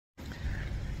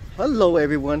Hello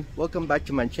everyone, welcome back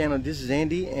to my channel. This is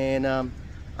Andy, and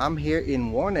I'm here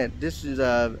in Walnut. This is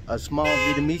a small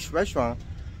Vietnamese restaurant.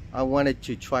 I wanted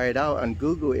to try it out on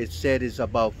Google. It said it's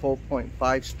about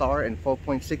 4.5 star and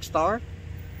 4.6 star,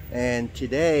 and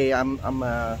today I'm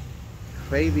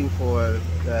craving for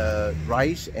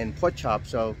rice and pork chop,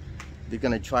 so we're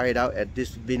gonna try it out at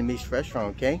this Vietnamese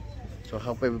restaurant. Okay, so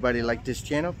hope everybody like this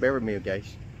channel. Bear with me, guys.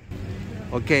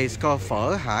 Okay, it's called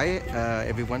Pho Hai,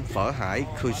 everyone, Pho Hai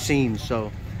Cuisine.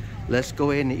 So let's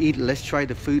go ahead and eat. Let's try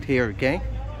the food here, okay?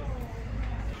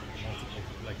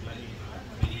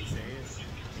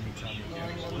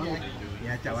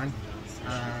 Dạ chào anh.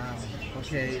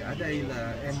 Ok, ở đây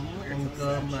là em muốn ăn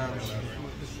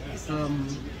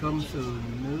cơm sườn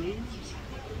nướng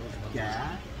chả.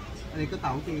 Ở đây có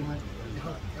tàu chiên không?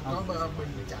 Có bì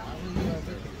chả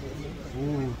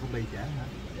với có bì chả hả?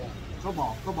 Có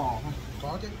bò không?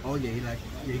 Có chứ. Ồ vậy là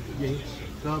vậy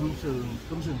cơm sườn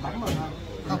tấm rồi không?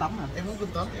 Cơm tấm hả? Em muốn cơm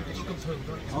tấm, em chỉ có cơm thường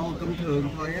thôi. Ồ, cơm thường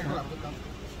thôi á hả?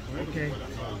 Ok.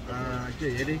 Cho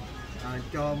vậy đi.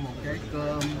 Cho một cái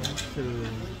cơm sườn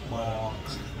bò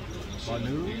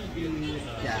nướng với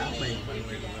chả bì.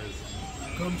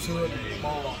 Cơm sườn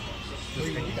bò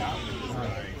bì chả.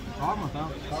 Có mà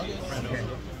không? Có chứ. Ok.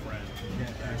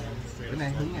 Bữa nay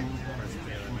hứng ăn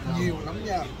Nhiều lắm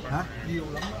nha. hả? Nhiều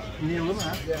lắm. Nhiều lắm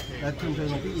hả?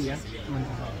 Thường là cái gì á?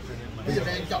 Bây giờ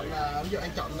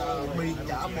anh chọn là bì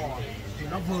chả bò thì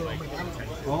nó vừa mình ăn.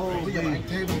 Bây giờ anh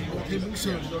thêm miếng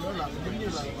sườn cho nó là giống như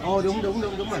là.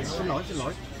 Đúng rồi. Xin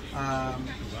lỗi.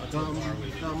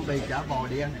 Cơm bì chả bò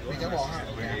đi anh. Bì chả bò ha.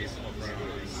 Dạ.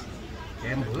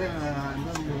 Em bữa anh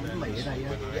có mua bánh mì ở đây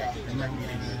á. Dạ. Em ăn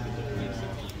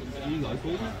với gỏi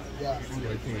cuốn á. Dạ. Anh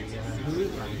vậy thì hứa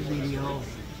làm cái video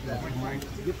là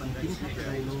giúp anh kiếm khách ở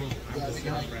đây luôn. Dạ,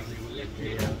 Thì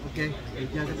ok, thì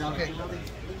chơi cái đó. Ok.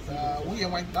 Uống gì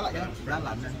không anh? Đá lạnh nhá. Đá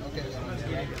lạnh anh. Ok.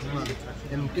 Cảm ơn.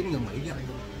 Em kiếm người Mỹ cho anh.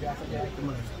 Dạ. Cảm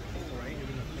ơn.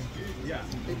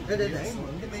 Để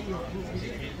mượn cái menu.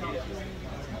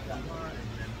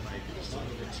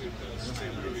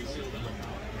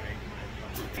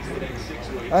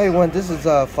 Hi everyone, this is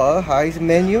Pho Hai's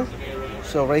menu.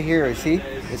 So right here, you see,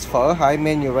 it's Pho Hai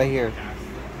menu right here.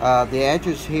 The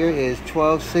address here is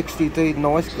 1263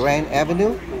 North Grand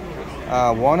Avenue,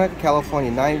 Walnut,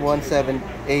 California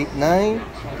 91789,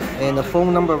 and the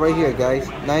phone number right here, guys,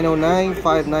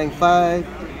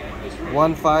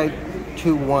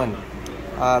 909-595-1521.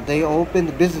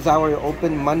 The business hour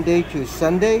open Monday to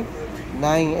Sunday,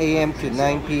 9 a.m. to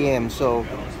 9 p.m. So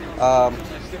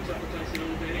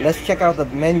let's check out the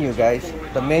menu, guys.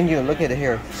 The menu, look at it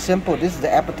here. Simple. This is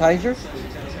the appetizer.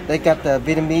 They got the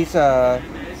Vietnamese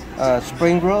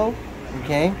spring roll,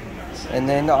 okay, and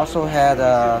then also had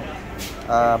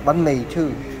bánh mì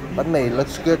too. Bánh mì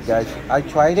looks good, guys. I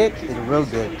tried it. It's real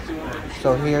good.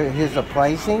 So here's the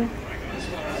pricing,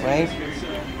 right?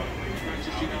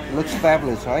 Looks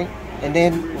fabulous, right? And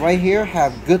then right here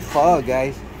have good pho,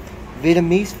 guys.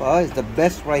 Vietnamese pho is the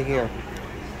best right here.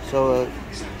 So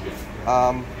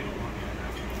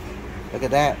look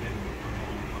at that.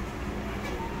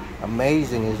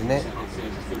 Amazing, isn't it?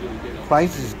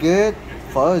 Price is good.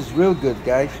 Pho is real good,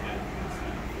 guys.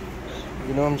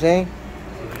 You know what I'm saying?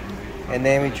 And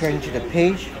then we turn to the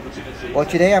page. Well,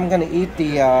 today I'm gonna eat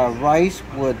the rice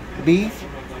with beef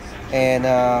and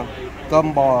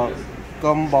cơm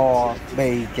bò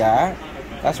bì chả.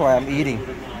 That's why I'm eating.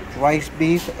 Rice,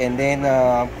 beef, and then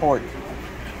pork.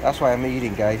 That's why I'm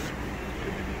eating, guys.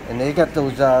 And they got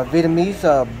those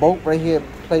Vietnamese boat right here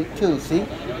plate too. See,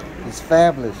 it's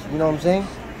fabulous. You know what I'm saying?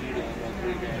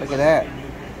 Look at that.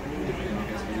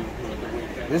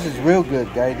 This is real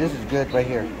good, guys. This is good right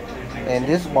here. And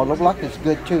this bò lốc lắc is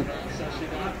good too.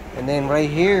 And then right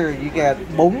here you got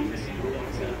bún.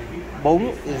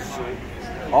 Bún is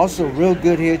also real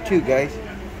good here too, guys.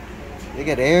 They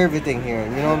got everything here.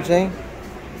 You know what I'm saying?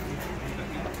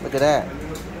 Look at that.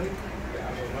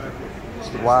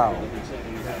 Wow.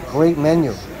 Great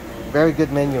menu. Very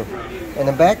good menu. In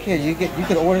the back here you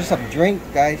can order some drink,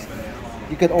 guys.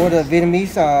 You can order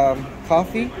Vietnamese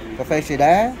coffee, café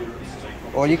sida,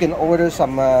 or you can order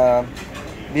some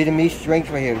Vietnamese drinks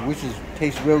right here, which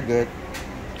tastes real good,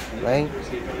 right?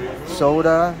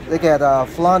 Soda. They got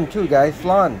flan too, guys.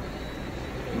 Flan.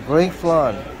 Great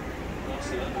flan.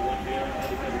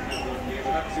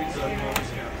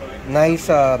 Nice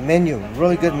menu.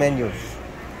 Really good menus.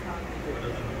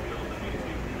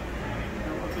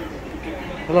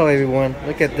 Hello everyone,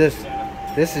 look at this.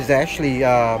 This is actually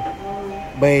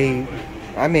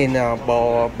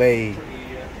bò bì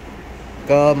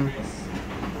cơm.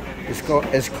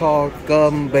 It's called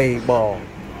cơm bì bò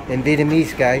in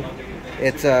Vietnamese, guys.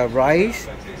 It's rice,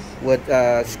 with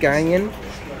scallion,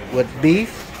 with beef,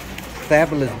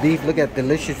 fabulous beef. Look at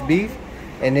delicious beef.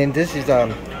 And then this is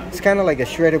it's kind of like a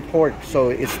shredded pork, so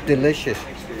it's delicious.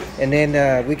 And then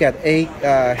we got egg,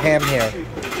 ham here,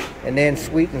 and then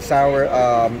sweet and sour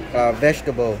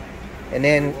vegetable. And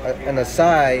then on the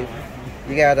side,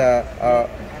 you got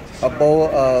a bowl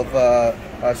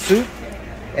of soup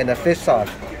and a fish sauce.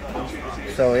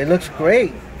 So it looks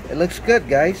great. It looks good,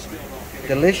 guys.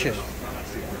 Delicious.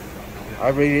 I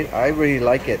really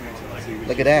like it.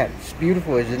 Look at that. It's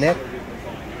beautiful, isn't it?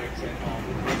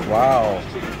 Wow.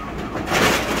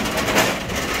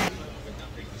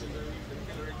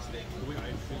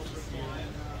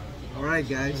 All right,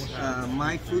 guys.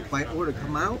 My food, my order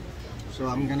come out. So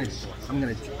I'm gonna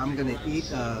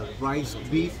eat rice,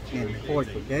 beef, and pork.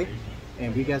 Okay.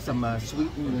 And we got some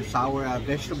sweet and sour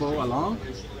vegetable along.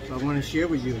 So I'm gonna share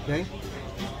with you. Okay.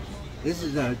 This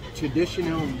is a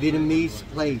traditional Vietnamese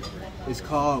plate. It's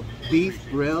called beef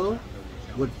grill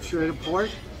with shredded pork.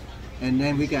 And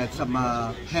then we got some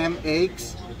ham,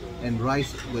 eggs, and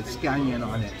rice with scallion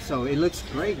on it. So it looks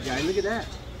great, guys. Look at that.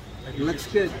 It looks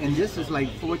good. And this is like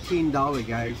 $14,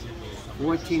 guys.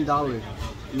 $14.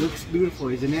 Looks beautiful,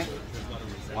 isn't it?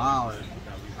 Wow.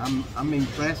 I'm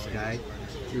impressed, guys.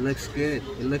 It looks good.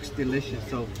 It looks delicious.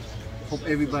 So hope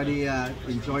everybody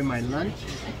enjoy my lunch.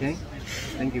 Okay.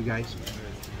 Thank you, guys.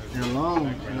 And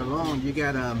along you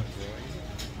got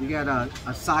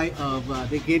a side of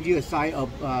they give you a side of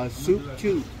soup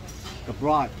too, the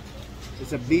broth.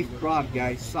 It's a beef broth,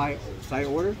 guys. Side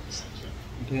order.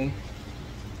 Okay.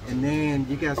 And then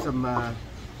you got some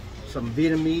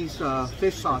Vietnamese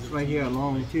fish sauce right here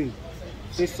along too.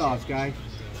 Fish sauce, guys.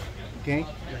 Okay.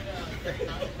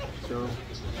 So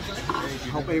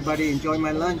hope everybody enjoy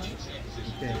my lunch.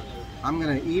 Okay. I'm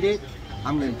gonna eat it.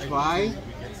 I'm gonna try,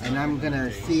 and I'm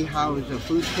gonna see how the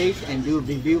food tastes and do a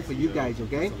review for you guys.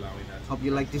 Okay. Hope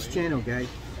you like this channel, guys.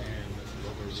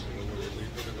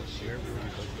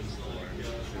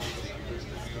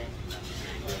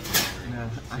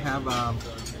 I have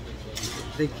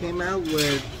they came out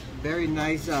with very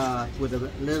nice with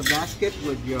a little basket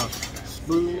with your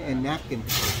spoon and napkin.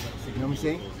 You know what I'm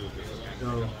saying?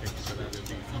 So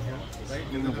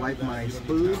I'm gonna wipe my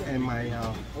spoon and my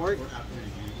fork.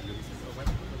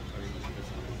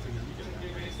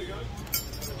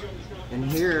 And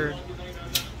here,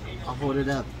 I'll hold it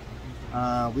up.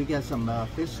 We got some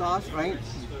fish sauce, right?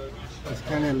 It's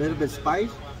kind of a little bit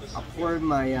spiced. I'll pour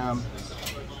my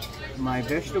my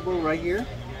vegetable right here.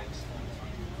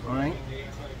 All right.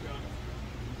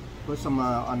 Put some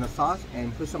on the sauce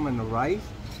and put some on the rice.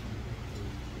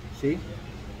 See?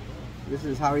 This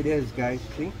is how it is, guys.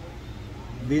 See?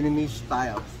 Vietnamese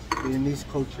style, Vietnamese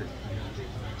culture.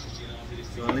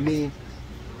 So let me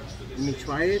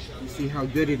try it and see how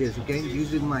good it is. Okay,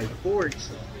 using my fork.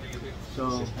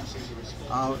 So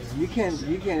you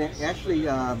can actually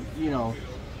you know,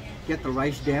 get the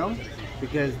rice down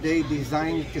because they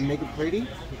designed it to make it pretty.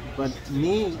 But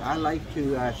me, I like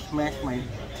to smash my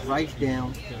rice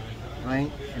down, right?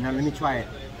 And now let me try it.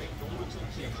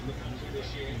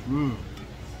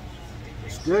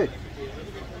 It's good.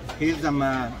 Here's some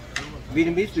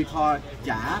Vietnamese, we call it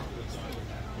chả.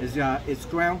 It's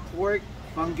ground pork,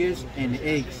 fungus, and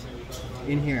eggs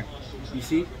in here. You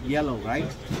see, yellow, right?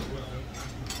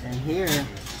 And here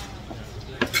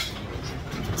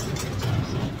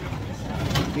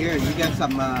you got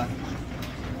some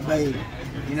bay,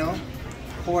 you know,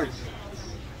 pork.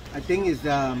 I think it's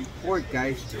pork,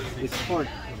 guys. It's pork.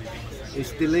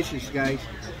 It's delicious, guys.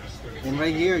 And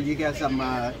right here you got some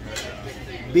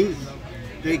beef.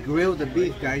 They grill the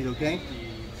beef, guys. Okay,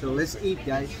 so let's eat,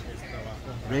 guys.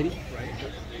 Ready?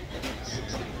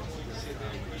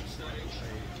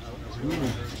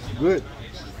 Good.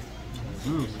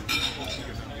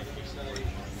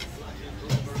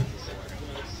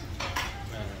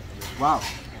 Wow.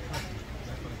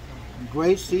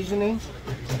 Great seasoning.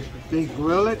 They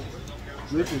grill it,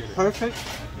 which is perfect.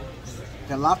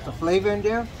 Got lots of flavor in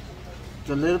there. It's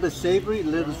a little bit savory, a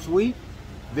little sweet,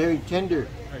 very tender,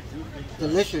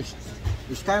 delicious.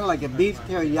 It's kind of like a beef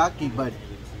teriyaki, but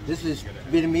this is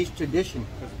Vietnamese tradition.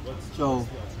 So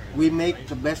we make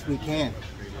the best we can.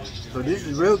 So this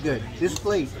is real good. This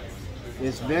plate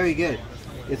is very good.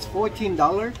 It's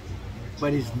 $14,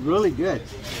 but it's really good.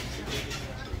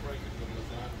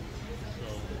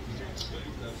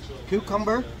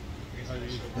 Cucumber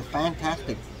is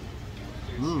fantastic.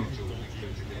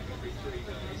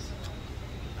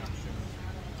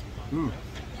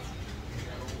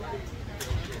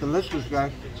 Delicious,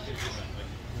 guys.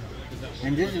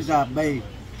 And this is bay.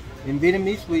 In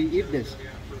Vietnamese, we eat this.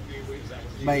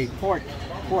 Bay, pork.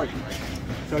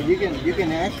 So you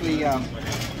can actually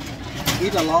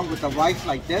eat along with the rice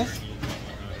like this.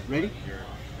 Ready?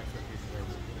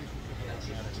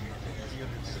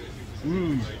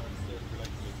 Mmm.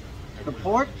 The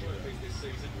pork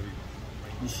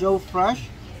is so fresh,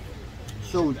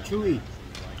 so chewy,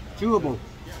 chewable.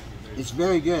 It's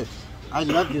very good. I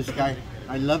love this guy.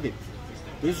 I love it.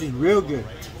 This is real good.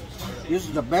 This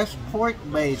is the best pork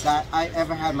base that I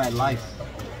ever had in my life.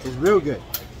 It's real good.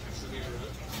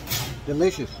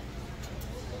 Delicious.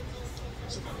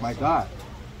 My God.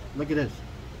 Look at this.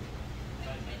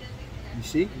 You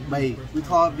see? Bay. We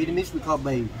call it Vietnamese, we call it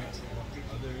bay.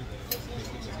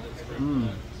 Mmm.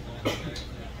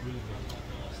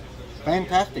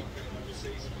 Fantastic.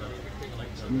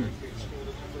 Mm.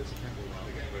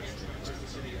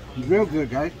 Real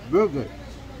good, guys. Real good.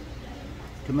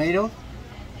 Tomato.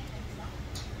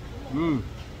 Mmm.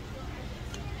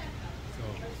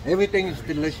 Everything is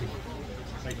delicious.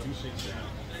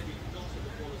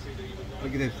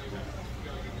 Look at this.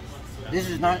 This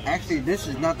is not actually, this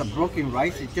is not the broken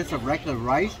rice. It's just a regular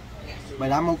rice,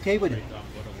 but I'm okay with it.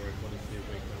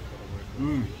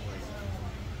 Mmm.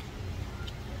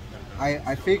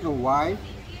 I figure why,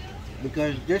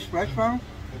 because this restaurant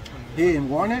here in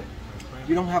Walnut,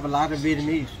 you don't have a lot of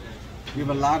Vietnamese. You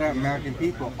have a lot of American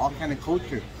people, all kind of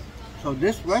culture. So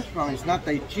this restaurant is not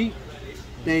that cheap.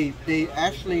 They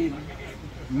actually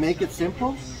make it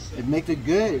simple, it makes it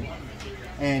good,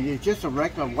 and it's just a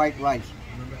regular white rice.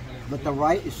 But the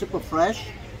rice is super fresh,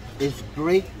 it's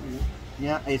great,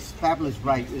 yeah, it's fabulous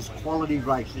rice, it's quality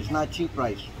rice, it's not cheap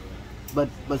rice. But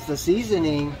the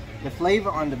seasoning, the flavor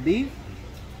on the beef,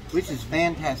 which is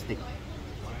fantastic.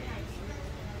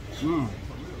 Mmm,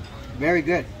 very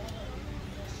good.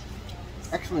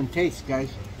 Excellent taste,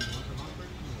 guys.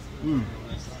 Mmm,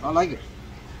 I like it.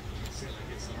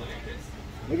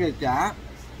 Look at that.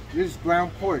 This is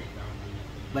ground pork,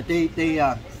 but they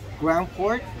ground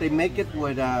pork. They make it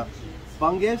with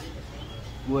fungus,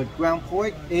 with ground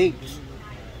pork, eggs,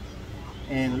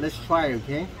 and let's try it,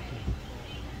 okay?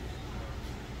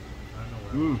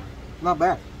 Mmm, not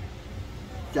bad.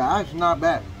 Yeah, it's not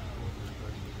bad.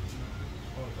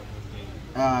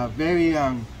 Very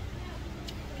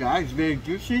it's very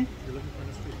juicy,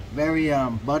 very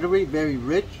buttery, very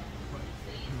rich.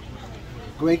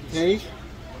 Great taste.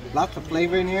 Lots of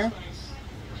flavor in here.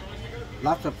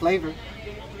 Lots of flavor.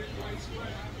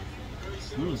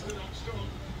 Mm.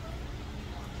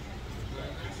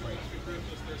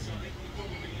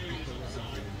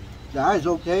 The eye is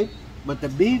okay, but the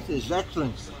beef is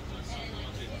excellent.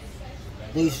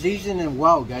 They season it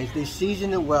well, guys. They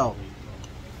season it well.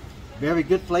 Very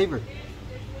good flavor.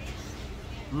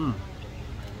 Mm.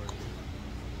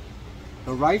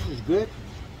 The rice is good.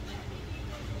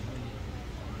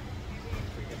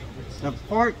 The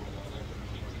pork,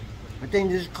 I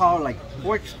think this is called like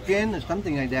pork skin or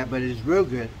something like that, but it's real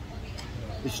good.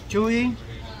 It's chewy,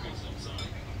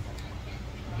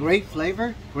 great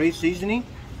flavor, great seasoning.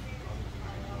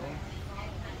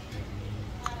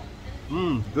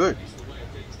 Mmm, good.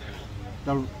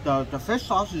 The fish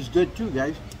sauce is good too,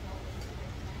 guys.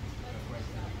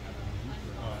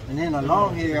 And then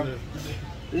along here,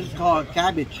 this is called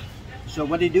cabbage. So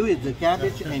what they do is the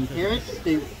cabbage and carrots,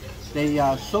 they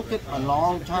soak it a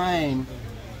long time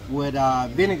with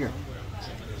vinegar.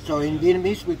 So in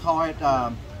Vietnamese we call it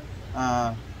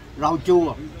rau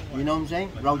chua. You know what I'm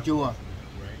saying? Rau chua.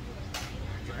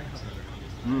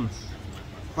 Mm.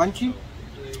 Crunchy.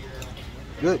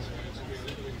 Good.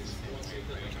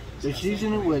 They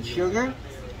season it with sugar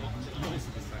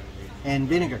and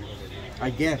vinegar, I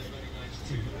guess.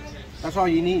 That's all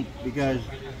you need, because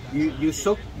you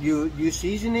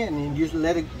season it and then you just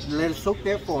let it soak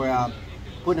there for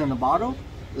put it in a bottle,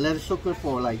 let it soak there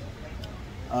for like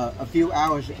a few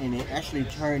hours, and it actually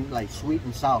turns like sweet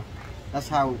and sour. That's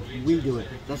how we do it.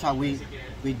 That's how we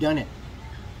done it.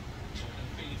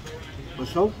 But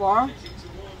so far,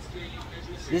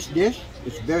 this dish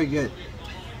is very good.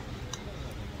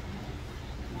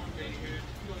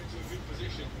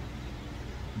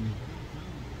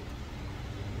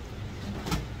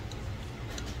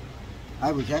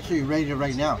 I was actually rated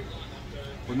right now.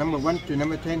 For number 1 to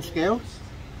number 10 scale.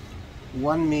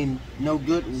 1 mean no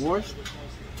good, worst.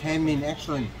 10 mean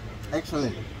excellent,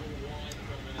 excellent.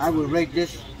 I would rate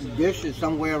this dish is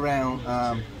somewhere around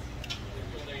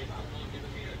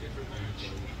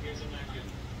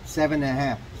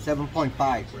 7.5,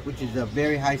 7.5, which is a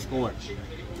very high score.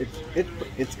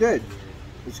 It's good.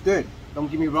 It's good. Don't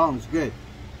get me wrong, it's good.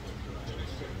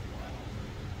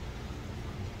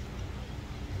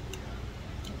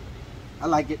 I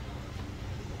like it.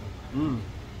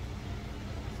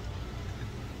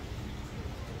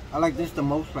 I like this the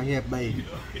most right here, bay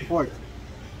pork.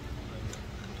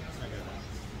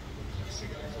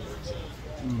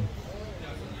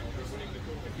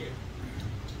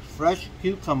 Fresh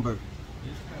cucumber.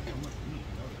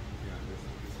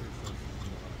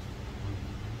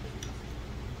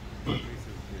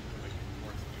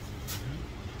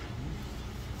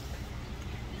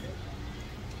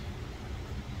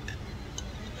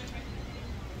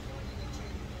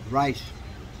 Rice.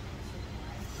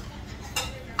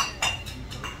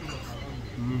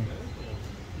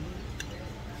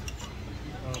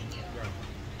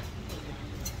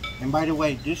 And by the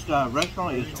way, this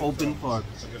restaurant is open for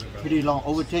pretty long,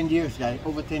 over 10 years, guys,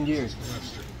 over 10 years.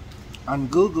 On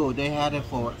Google, they had it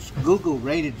for, Google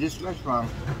rated this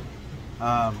restaurant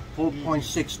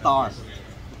 4.6 stars.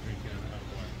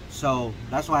 So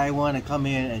that's why I want to come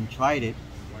in and try it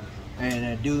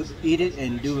and eat it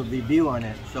and do a review on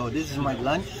it. So this is my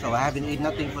lunch, so I haven't eaten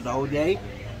nothing for the whole day,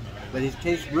 but it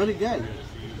tastes really good.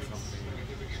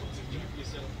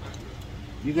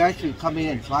 You guys should come in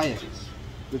and try it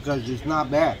because it's not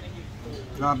bad.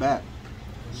 Not bad.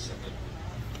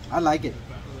 I like it.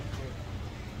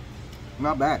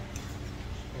 Not bad.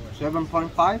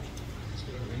 7.5.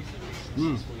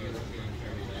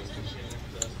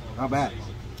 Not bad.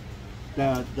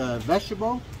 The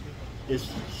vegetable is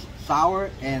sour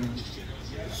and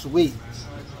sweet,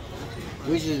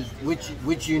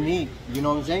 which you need. You know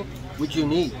what I'm saying? Which you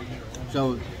need.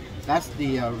 So that's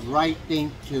the right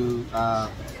thing to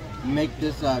make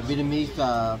this Vietnamese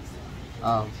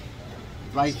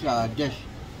rice dish.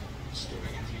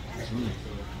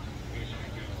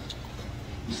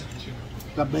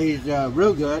 The base is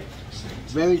real good,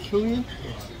 very chewy,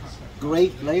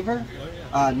 great flavor,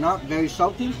 not very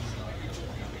salty.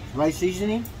 Rice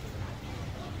seasoning.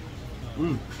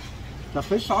 The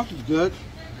fish sauce is good.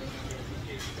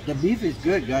 The beef is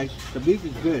good, guys. The beef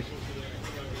is good.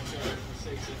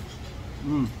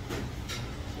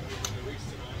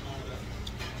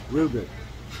 Real good.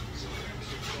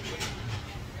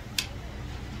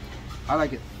 I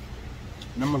like it.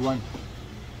 Number one.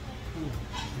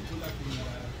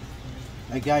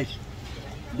 Hey guys,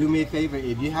 do me a favor.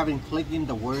 If you haven't clicked in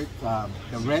the word,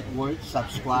 the red word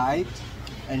subscribe,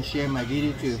 and share my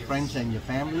video to your friends and your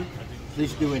family,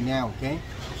 please do it now, okay?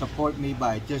 Support me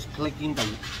by just clicking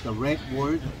the red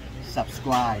word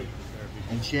subscribe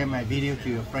and share my video to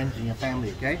your friends and your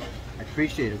family, okay? I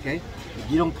appreciate it, okay?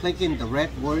 If you don't click in the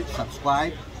red word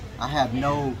subscribe,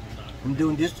 I'm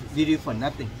doing this video for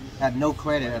nothing. I have no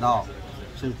credit at all.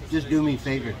 So just do me a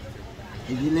favor.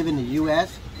 If you live in the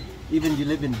US, even if you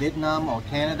live in Vietnam or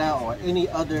Canada or any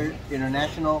other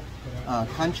international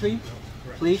country,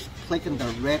 please click on the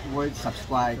red word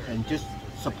subscribe and just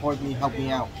support me, help me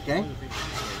out, okay?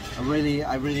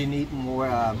 I really need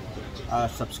more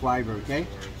subscriber, okay?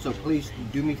 So please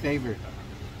do me a favor,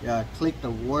 click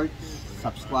the word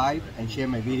subscribe and share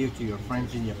my video to your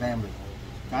friends and your family.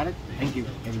 Got it? Thank you,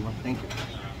 everyone. Thank you.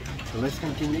 So let's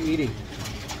continue eating.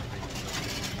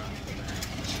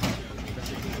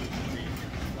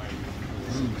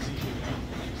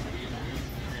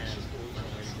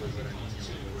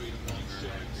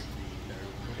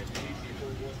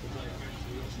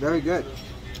 Very good.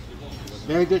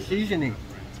 Very good seasoning.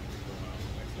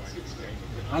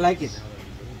 I like it.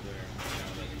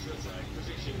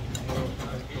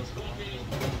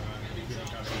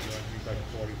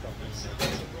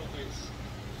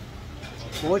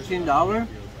 $14,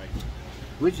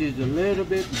 which is a little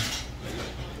bit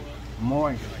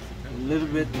more,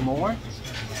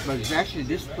 but it's actually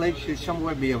this plate should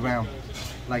somewhere be around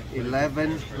like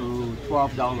 $11 to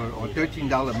 $12 or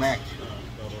 $13 max.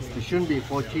 It shouldn't be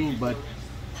 14, but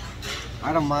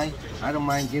I don't mind. I don't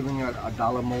mind giving it a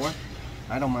dollar more.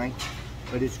 I don't mind,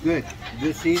 but it's good.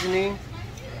 Good seasoning.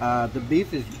 The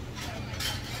beef is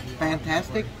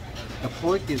fantastic. The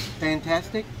pork is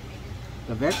fantastic.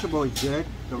 The vegetable is good.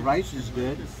 The rice is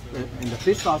good, and the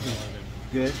fish sauce is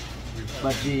good.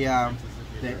 But the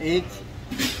eggs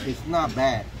is not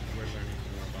bad.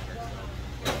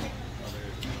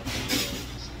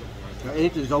 The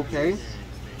egg is okay.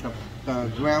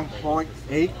 The ground pork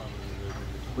egg,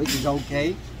 which is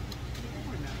okay.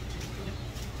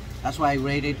 That's why I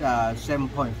rated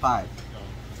 7.5.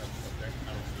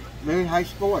 Very high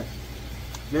score.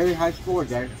 Very high score,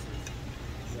 guys.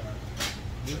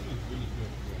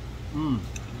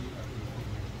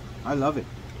 I love it.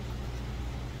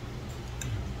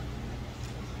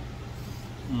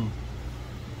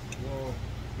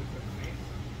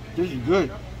 This is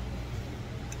good.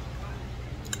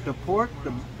 The pork,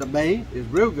 the bay is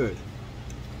real good.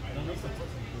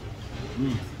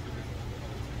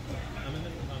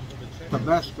 the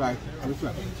best, guys.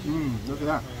 Look at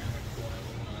that.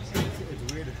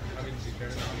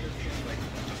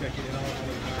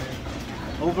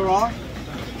 Overall,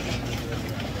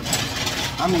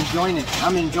 I'm enjoying it.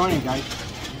 I'm enjoying it, guys.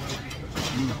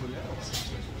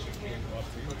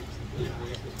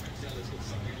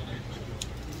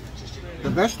 The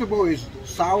vegetable is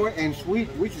sour and sweet,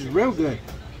 which is real good.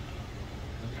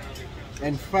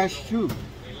 And fresh too.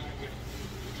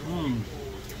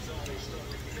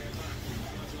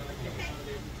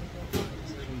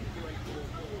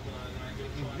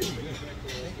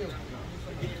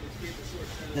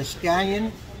 The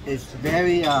scallion is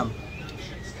very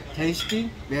tasty,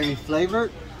 very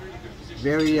flavored,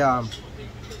 very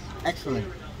excellent.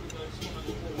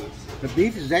 The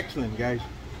beef is excellent, guys.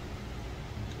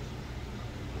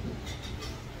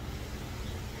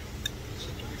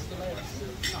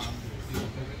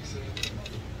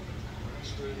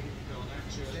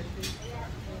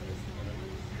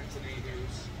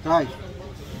 Guys,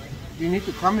 you need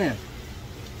to come here.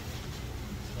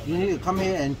 You need to come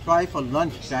here and try for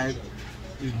lunch, guys.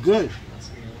 It's good.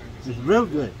 It's real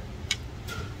good.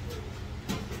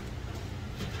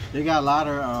 They got a lot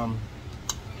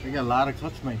of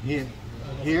customers here.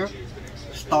 Here,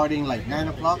 starting like 9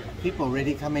 o'clock, people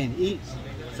already come in and eat.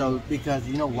 So because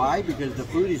you know why? Because the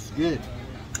food is good.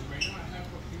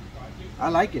 I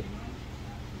like it.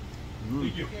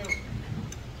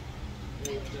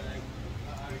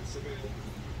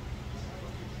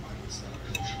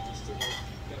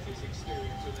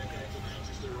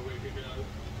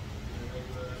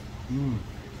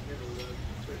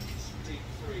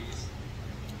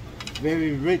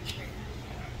 Very rich.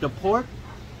 The pork,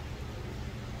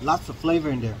 lots of flavor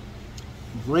in there.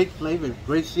 Great flavor,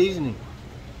 great seasoning.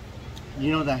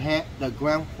 You know the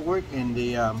ground pork and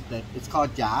it's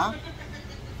called chả.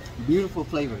 Beautiful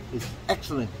flavor. It's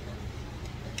excellent.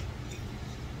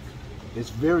 It's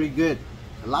very good.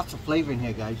 Lots of flavor in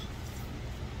here, guys.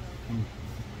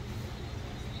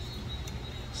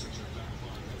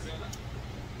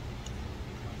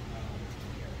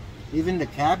 Even the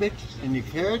cabbage and the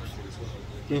carrots,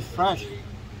 they're fresh.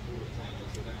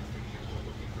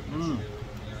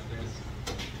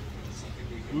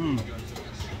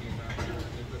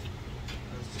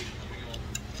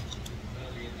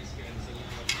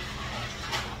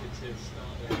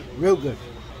 Real good.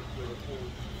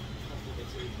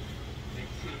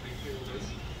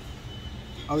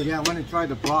 Oh yeah, I want to try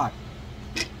the broth.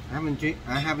 I haven't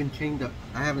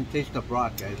tasted the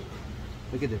broth, guys.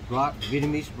 Look at the broth,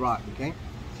 Vietnamese broth. Okay,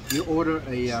 you order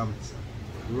a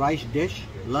rice dish,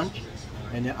 lunch,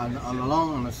 and then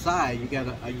along on the side you got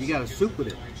a soup with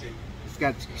it. It's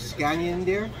got scallion in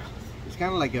there. It's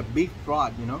kind of like a beef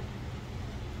broth, you know.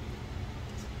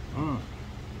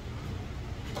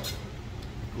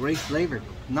 Great flavor.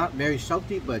 Not very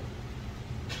salty, but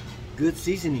good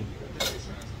seasoning.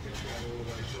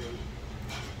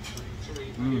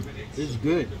 This is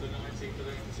good.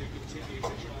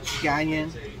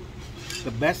 Scallion,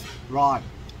 the best broth.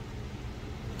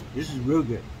 This is real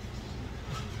good.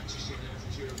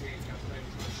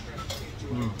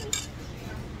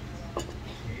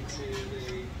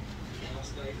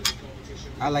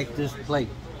 I like this plate.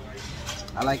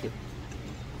 I like it.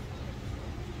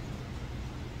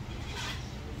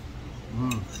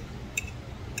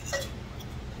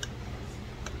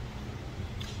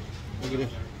 Look at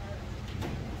this.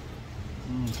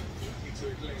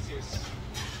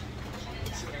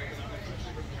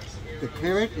 The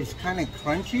carrot is kind of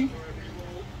crunchy,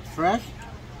 fresh,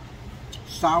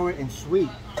 sour and sweet.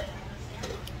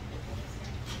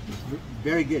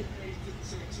 Very good.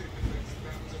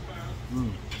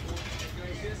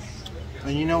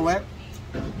 And you know what?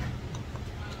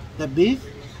 The beef,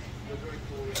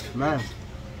 man,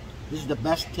 this is the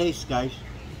best taste, guys.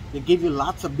 They give you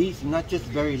lots of beef, not just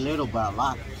very little, but a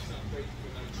lot.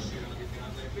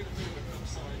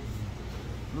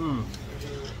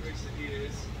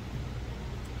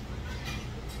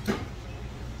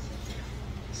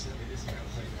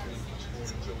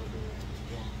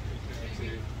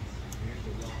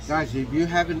 Guys, if you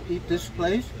haven't eaten this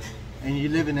place and you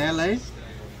live in LA,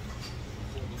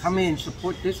 come in and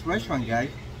support this restaurant, guys.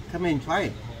 Come in and try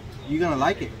it. You're gonna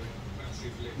like it.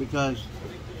 Because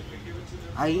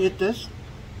I eat this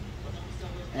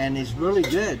and it's really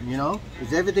good, you know.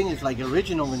 Because everything is like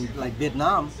original in like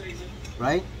Vietnam,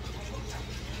 right?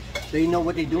 They know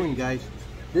what they're doing, guys.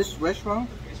 This restaurant,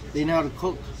 they know how to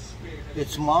cook.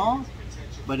 It's small,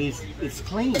 but it's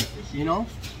clean, you know.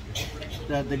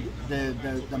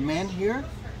 The man here,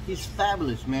 he's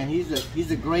fabulous, man.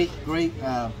 He's a great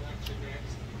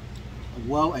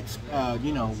well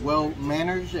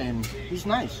manners, and he's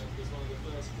nice.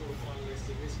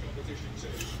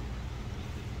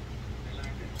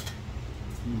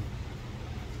 Mm.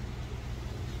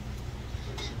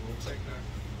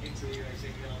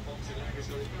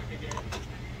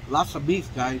 Lots of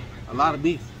beef, guys. A lot of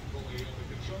beef.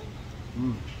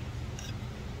 Mm.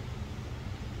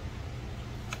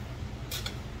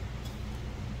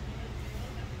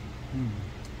 Mm.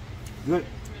 Good.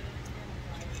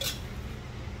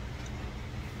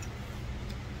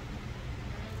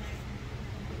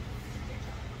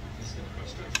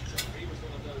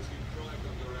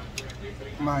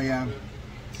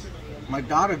 My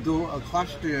daughter go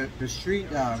across the street,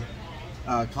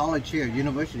 college here,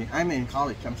 university. I'm in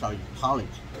college. I'm sorry, college.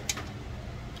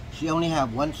 She only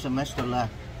have 1 semester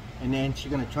left, and then she's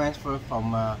gonna transfer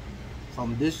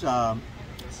from this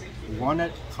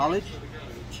Walnut College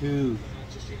to,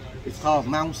 it's called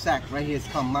Mount Sac right here. It's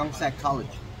called Mount Sac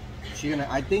College.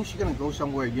 I think she's gonna go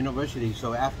somewhere university.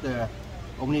 So after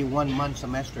only 1 month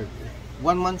semester,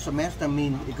 1 month semester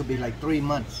means it could be like 3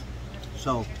 months.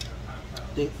 So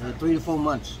 3 to 4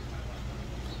 months.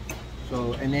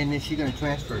 So and then she's gonna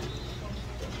transfer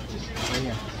right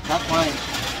here.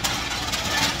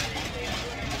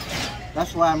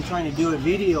 That's why I'm trying to do a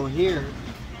video here.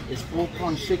 It's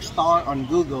 4.6 star on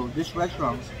Google, this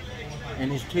restaurant,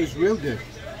 and it tastes real good.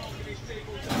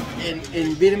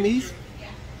 In Vietnamese,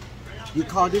 you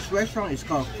call this restaurant, it's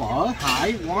called Pho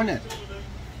Hai Walnut.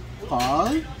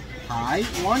 Pho Hai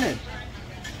Walnut.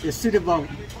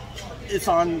 It's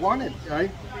on Walnut,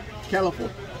 right?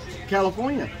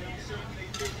 California.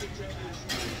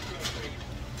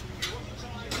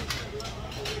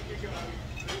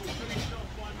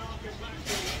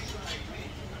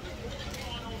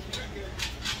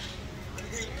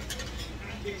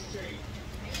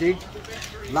 See,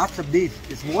 lots of beef.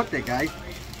 It's worth it, guys.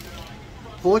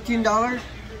 $14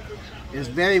 is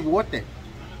very worth it.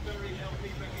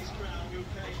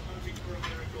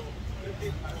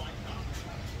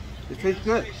 It tastes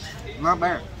good. Not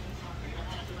bad.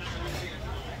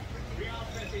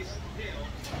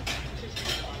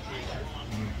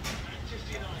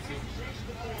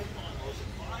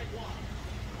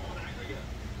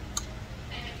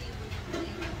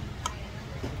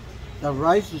 The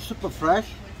rice is super fresh.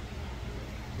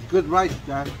 It's good rice,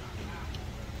 guys.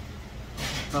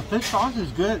 The fish sauce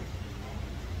is good.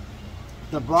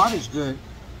 The broth is good.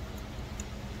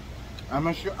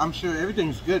 I'm sure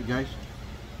everything's good, guys.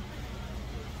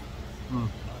 Mm.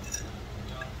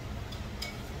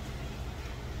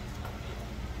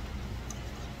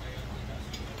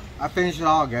 I finished it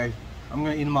all, guys. I'm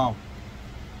gonna eat them all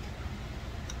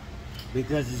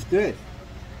because it's good.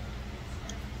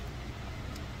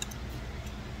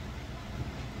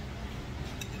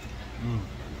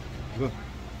 Good.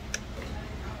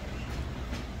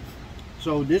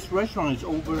 So this restaurant is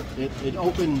it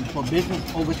opened for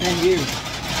business over 10 years.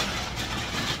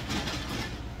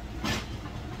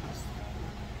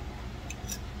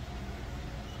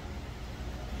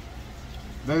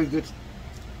 Very good.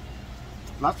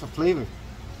 Lots of flavor.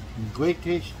 Great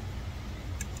taste.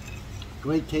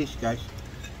 Great taste, guys.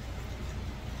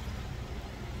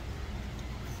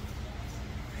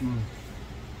 Mm.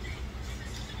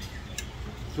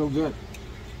 So good.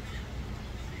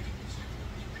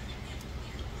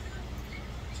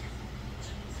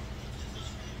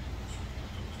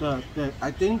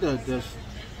 I think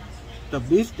the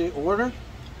beef they order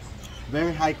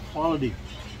very high quality.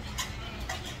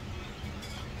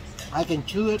 I can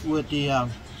chew it with the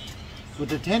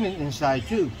tendon inside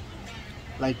too.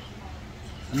 Like,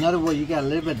 in other words, you got a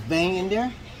little bit of vein in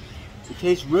there. It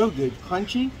tastes real good,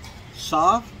 crunchy,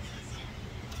 soft,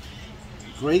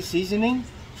 great seasoning,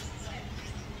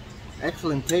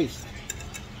 excellent taste.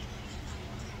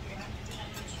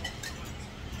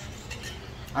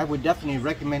 I would definitely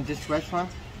recommend this restaurant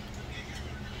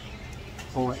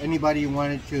for anybody who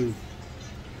wanted to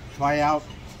try out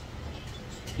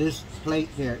this plate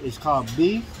here. It's called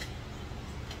beef,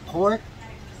 pork,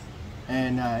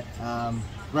 and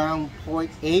ground pork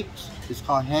eggs. It's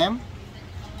called ham.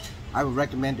 I would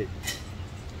recommend it.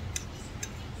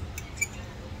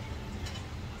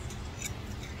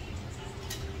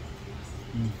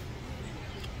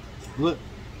 Good.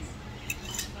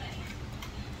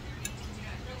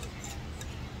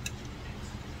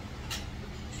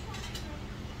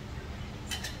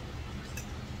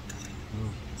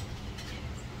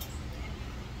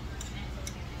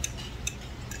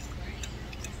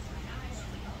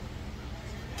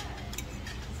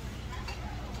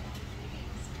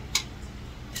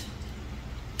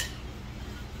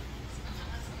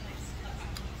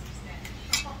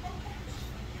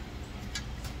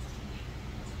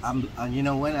 You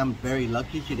know what? I'm very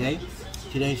lucky today.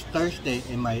 Today's Thursday,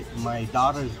 and my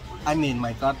daughter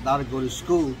go to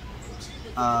school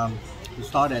We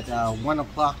start at 1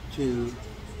 o'clock to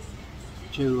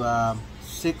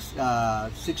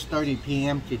 6:30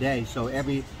 p.m. today. So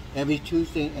every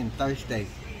Tuesday and Thursday.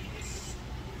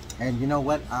 And you know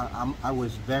what? I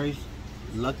was very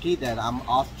lucky that I'm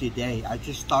off today. I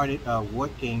just started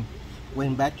working,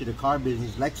 went back to the car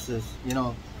business, Lexus, you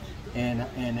know, and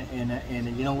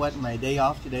you know what? My day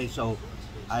off today, so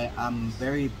I'm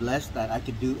very blessed that I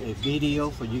could do a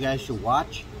video for you guys to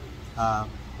watch.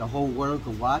 The whole world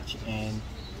could watch, and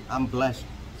I'm blessed.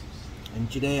 And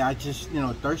today I just, you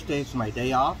know, Thursday is my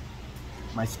day off,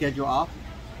 my schedule off,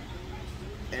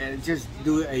 and just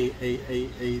do a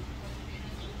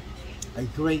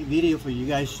great video for you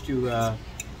guys to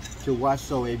watch.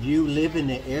 So if you live in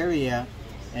the area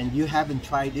and you haven't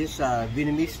tried this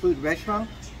Vietnamese food restaurant,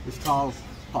 it's called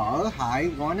Pho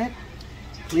Hai Walnut.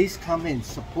 Please come and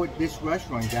support this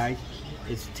restaurant, guys.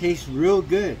 It tastes real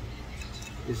good.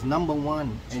 It's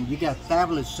 #1, and you got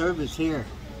fabulous service here.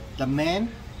 The man,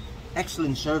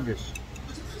 excellent service.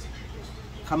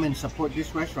 Come and support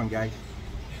this restaurant, guys.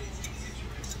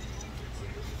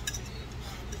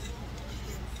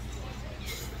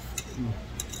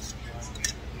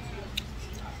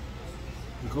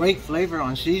 Great flavor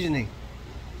on seasoning,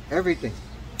 everything.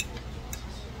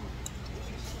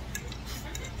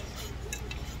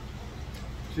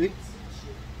 See,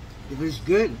 if it's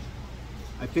good,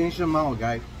 I finish them all,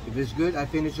 guys. If it's good, I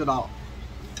finish it all.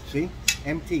 See,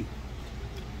 empty.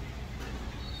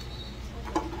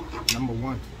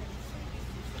 #1.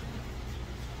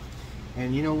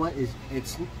 And you know what? It's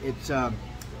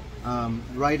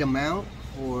right amount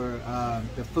for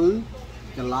the food.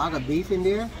 A lot of beef in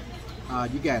there.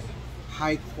 You got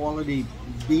high quality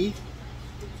beef,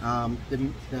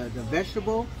 the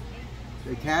vegetable,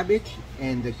 the cabbage,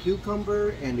 and the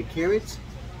cucumber, and the carrots,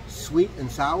 sweet and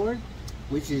sour,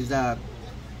 which is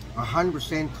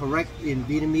 100% correct in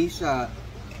Vietnamese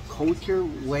culture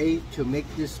way to make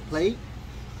this plate.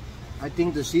 I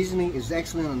think the seasoning is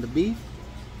excellent on the beef.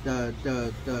 The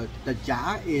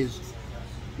chả is,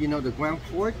 you know, the ground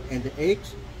pork and the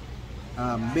eggs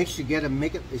mixed together,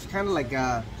 make it. It's kind of like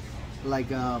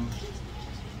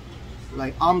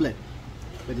omelet,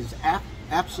 but it's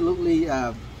absolutely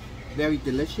very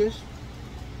delicious.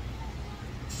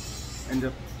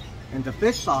 And the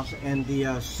fish sauce and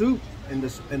the soup and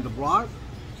the broth,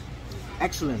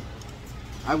 excellent.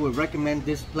 I would recommend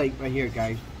this plate right here,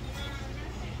 guys.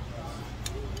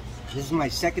 This is my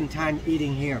second time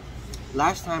eating here.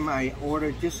 Last time I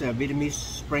ordered just a Vietnamese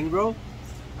spring roll.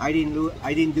 I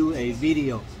didn't do a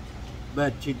video,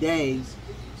 but today,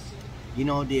 you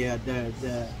know, the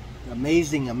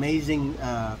amazing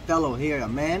fellow here, a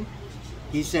man,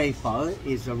 he say pho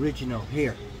is original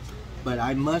here, but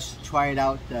I must try it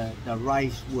out. The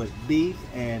rice with beef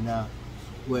and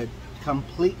with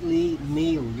completely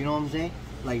meal. You know what I'm saying?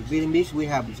 Like Vietnamese, we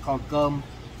have, it's called cơm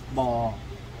bò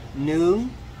nướng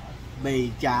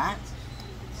bì chả.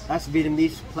 That's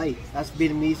Vietnamese plate. That's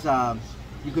Vietnamese.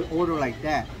 You could order like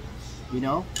that, you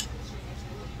know.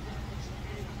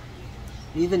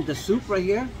 Even the soup right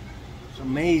here, it's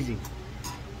amazing.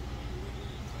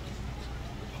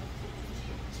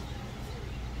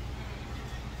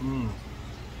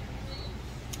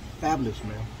 Fabulous,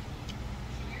 man.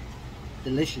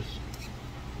 Delicious.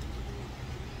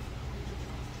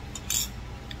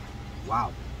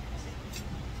 Wow.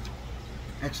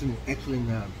 Excellent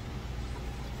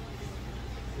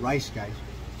rice, guys.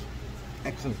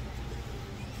 Excellent.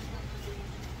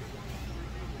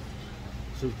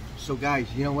 So guys,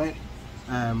 you know what?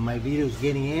 My video is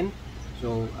getting in,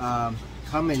 so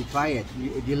come and try it.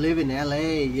 If you live in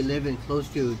LA, you live in close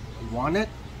to Walnut,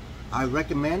 I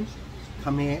recommend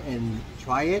come here and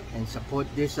try it and support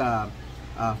this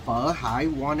Pho Hai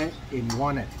Walnut in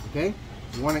Walnut. Okay,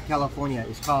 Walnut, California.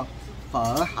 It's called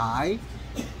Pho Hai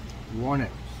Walnut.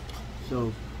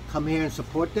 So come here and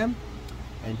support them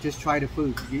and just try the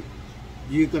food.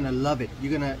 You're gonna love it.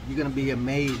 You're gonna be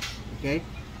amazed. Okay,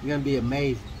 you're gonna be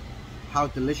amazed how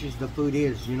delicious the food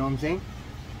is. You know what I'm saying?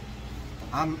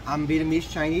 I'm Vietnamese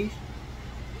Chinese.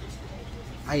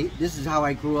 This is how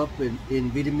I grew up in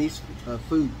Vietnamese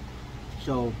food.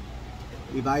 So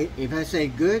if I say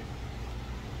good,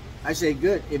 I say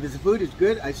good. If the food is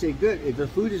good, I say good. If the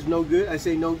food is no good, I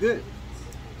say no good.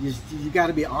 You got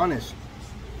to be honest.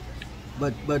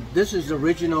 But this is the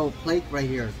original plate right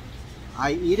here.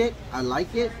 I eat it, I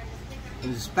like it,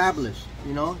 and it's fabulous.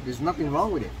 You know, there's nothing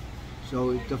wrong with it.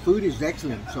 So the food is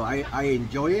excellent. So I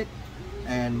enjoy it,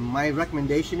 and my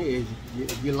recommendation is,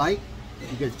 if you like,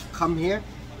 you can come here.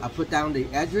 I put down the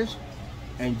address,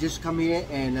 and just come here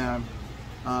and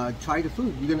try the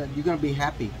food. You're gonna be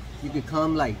happy. You could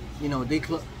come, like, you know,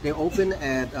 they open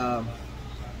at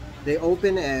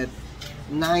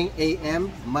 9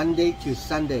 a.m. Monday to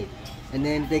Sunday, and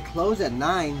then they close at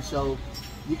 9. So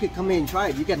you could come in and try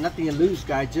it. You got nothing to lose,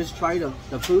 guys. Just try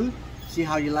the food, see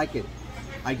how you like it.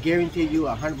 I guarantee you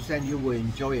 100% you will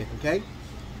enjoy it. Okay,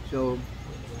 so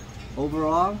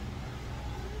overall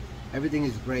everything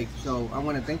is great. So I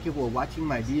want to thank you for watching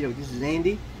my video. This is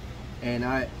Andy,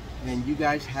 and you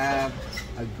guys have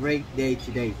a great day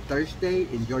today, Thursday.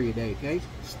 Enjoy your day. Okay,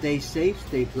 stay safe,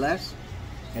 stay blessed,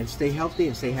 and stay healthy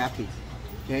and stay happy.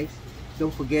 Okay,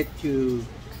 don't forget to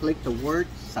click the word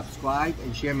subscribe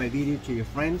and share my video to your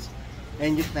friends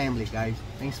and your family, guys.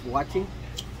 Thanks for watching.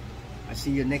 I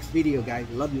see you next video, guys.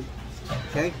 Love you.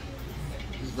 Okay,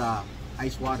 this is the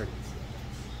ice water.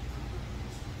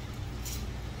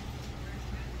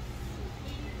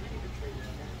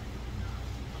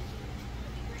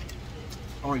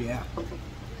 Oh yeah,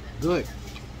 good,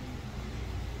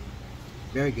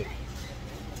 very good.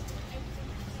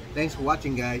 Thanks for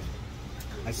watching, guys.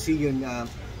 I see you.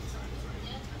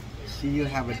 See you.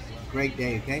 Have a great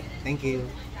day. Okay, thank you.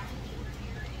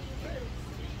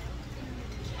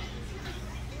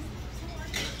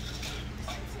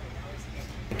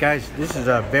 Guys, this is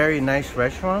a very nice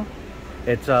restaurant.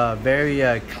 It's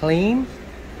very clean.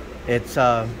 It's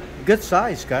good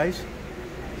size, guys.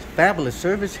 It's fabulous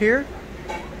service here.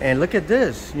 And look at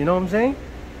this, you know what I'm saying?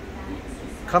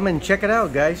 Come and check it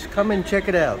out, guys. Come and check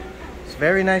it out. It's a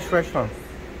very nice restaurant.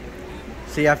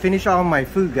 See, I finished all my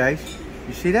food, guys.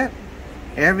 You see that?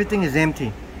 Everything is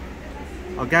empty.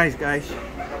 Oh, guys,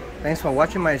 thanks for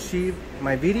watching my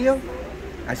video.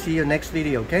 I see you next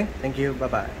video, okay? Thank you.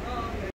 Bye-bye.